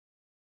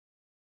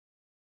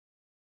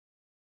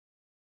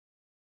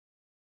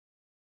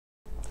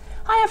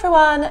Hi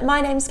everyone, my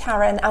name's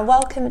Karen and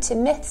welcome to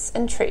Myths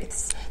and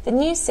Truths, the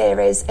new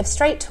series of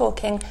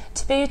straight-talking,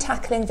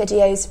 taboo-tackling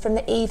videos from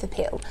the Eve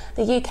Appeal,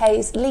 the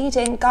UK's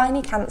leading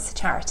gynae cancer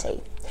charity.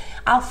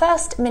 Our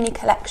first mini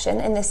collection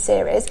in this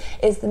series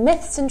is the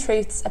Myths and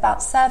Truths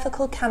about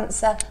cervical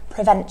cancer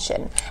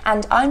prevention,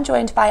 and I'm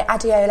joined by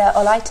Adeola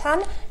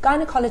Olaitan,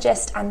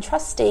 gynaecologist and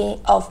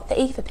trustee of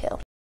the Eve Appeal.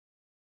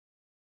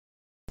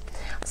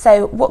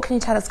 So what can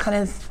you tell us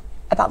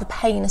about the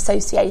pain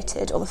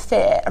associated or the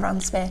fear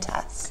around smear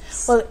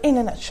tests? Well, in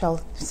a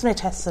nutshell, smear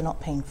tests are not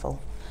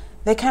painful.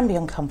 They can be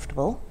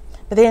uncomfortable,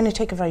 but they only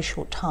take a very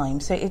short time,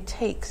 so it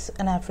takes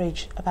an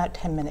average about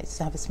 10 minutes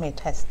to have a smear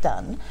test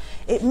done.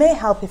 It may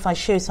help if I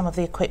show some of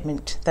the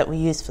equipment that we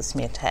use for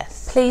smear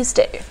tests. Please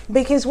do.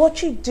 Because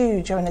what you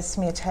do during a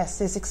smear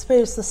test is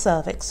expose the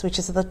cervix, which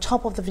is at the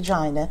top of the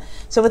vagina.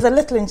 So with a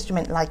little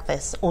instrument like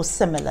this or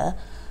similar,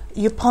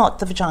 you part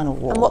the vaginal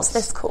walls. And what's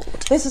this called?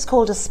 This is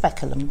called a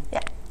speculum.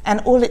 Yeah. And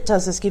all it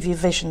does is give you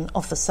vision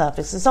of the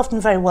cervix. It's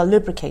often very well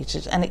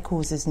lubricated and it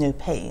causes no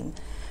pain.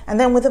 And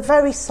then with a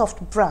very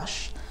soft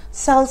brush,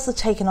 cells are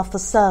taken off the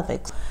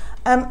cervix.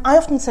 I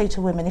often say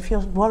to women, if you're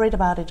worried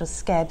about it or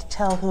scared,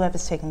 tell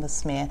whoever's taking the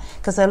smear,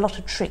 because there are a lot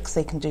of tricks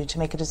they can do to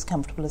make it as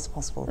comfortable as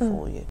possible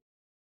for you.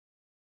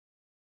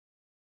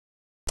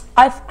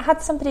 I've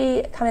had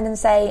somebody come in and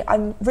say,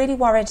 I'm really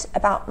worried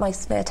about my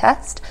smear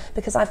test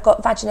because I've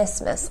got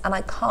vaginismus and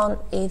I can't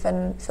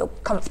even feel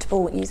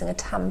comfortable using a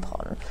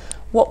tampon.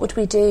 What would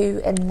we do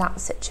in that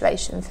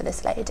situation for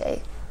this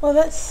lady? Well,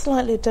 that's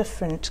slightly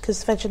different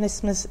because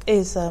vaginismus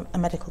is a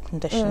medical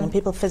condition and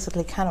people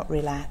physically cannot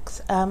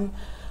relax.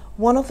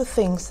 One of the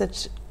things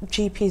that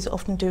GPs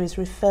often do is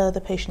refer the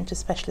patient to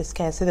specialist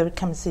care, so they would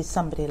come and see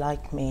somebody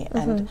like me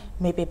and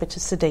maybe a bit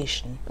of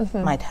sedation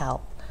might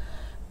help.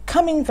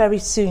 Coming very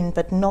soon,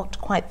 but not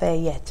quite there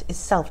yet, is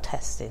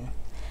self-testing.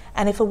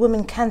 And if a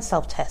woman can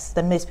self-test,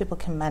 then most people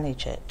can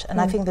manage it.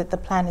 And I think that the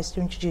plan is to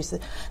introduce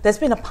it. There's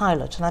been a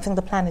pilot, and I think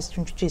the plan is to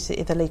introduce it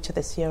either later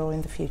this year or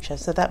in the future.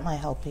 So that might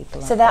help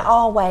people. So there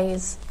are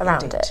ways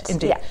around it.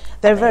 Indeed. Yeah,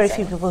 there are very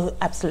few people who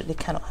absolutely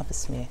cannot have a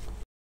smear.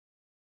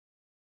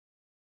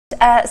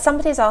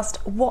 Somebody's asked,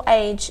 what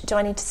age do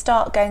I need to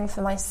start going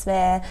for my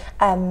smear?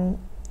 I'm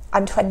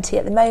 20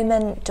 at the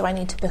moment. Do I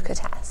need to book a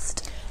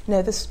test?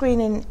 No, the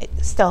screening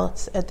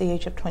starts at the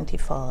age of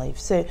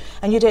 25.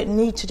 And you don't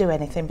need to do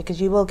anything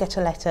because you will get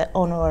a letter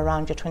on or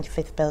around your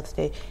 25th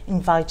birthday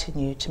inviting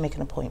you to make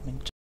an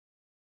appointment.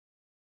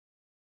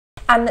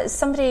 And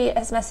somebody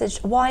has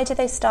messaged, why do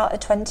they start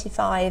at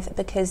 25?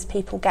 Because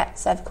people get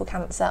cervical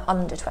cancer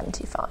under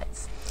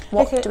 25.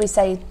 What do we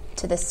say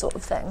to this sort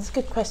of thing? It's a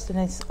good question.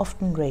 It's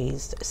often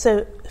raised.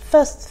 So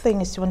first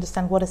thing is to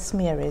understand what a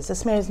smear is. A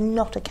smear is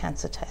not a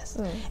cancer test.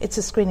 It's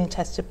a screening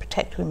test to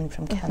protect women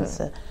from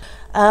cancer.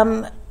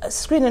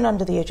 Screening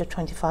under the age of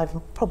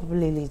 25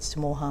 probably leads to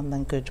more harm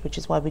than good, which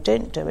is why we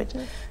don't do it.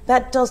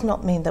 That does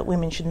not mean that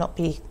women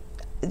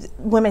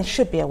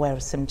should be aware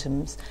of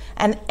symptoms,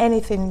 and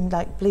anything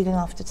like bleeding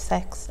after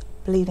sex,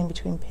 bleeding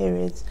between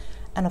periods,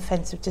 and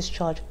offensive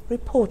discharge,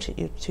 report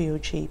it to your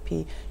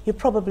GP. You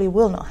probably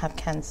will not have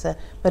cancer,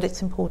 but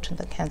it's important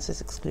that cancer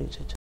is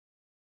excluded.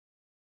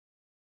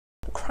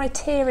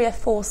 Criteria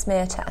for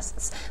smear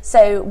tests.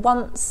 So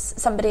once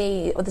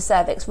somebody with the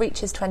cervix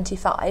reaches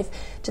 25,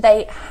 do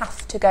they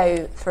have to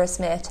go for a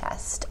smear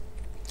test?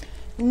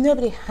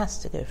 Nobody has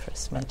to go for a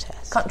smear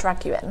test. Can't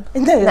drag you in.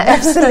 No,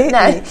 absolutely.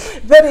 No.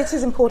 But it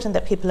is important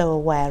that people are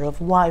aware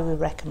of why we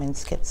recommend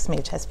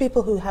smear tests.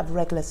 People who have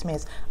regular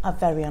smears are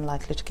very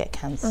unlikely to get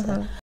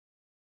cancer.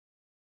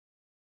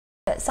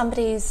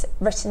 Somebody's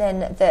written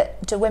in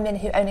that do women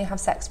who only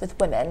have sex with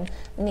women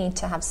need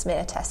to have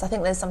smear tests? I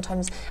think there's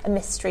sometimes a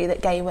mystery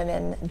that gay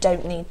women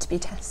don't need to be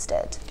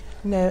tested.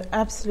 No,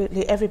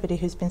 absolutely. Everybody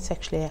who's been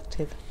sexually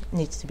active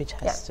needs to be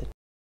tested. Yeah.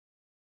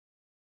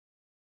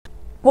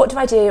 What do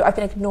I do? I've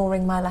been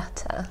ignoring my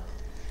letter.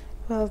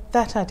 Well,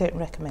 that I don't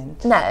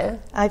recommend. No.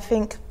 I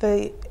think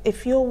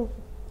if you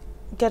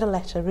get a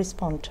letter,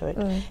 respond to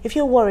it. If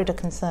you're worried or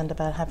concerned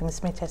about having a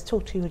smear test,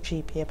 talk to your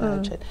GP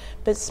about it.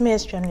 But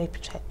smears generally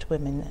protect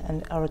women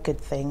and are a good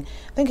thing.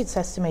 I think it's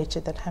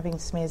estimated that having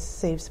smears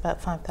saves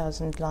about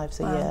 5,000 lives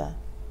a year.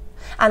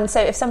 And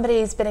so if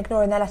somebody's been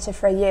ignoring their letter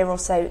for a year or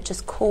so,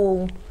 just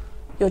call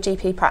your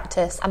GP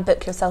practice and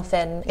book yourself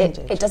in.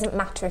 It doesn't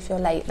matter if you're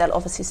late, they'll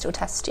obviously still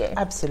test you.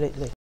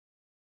 Absolutely.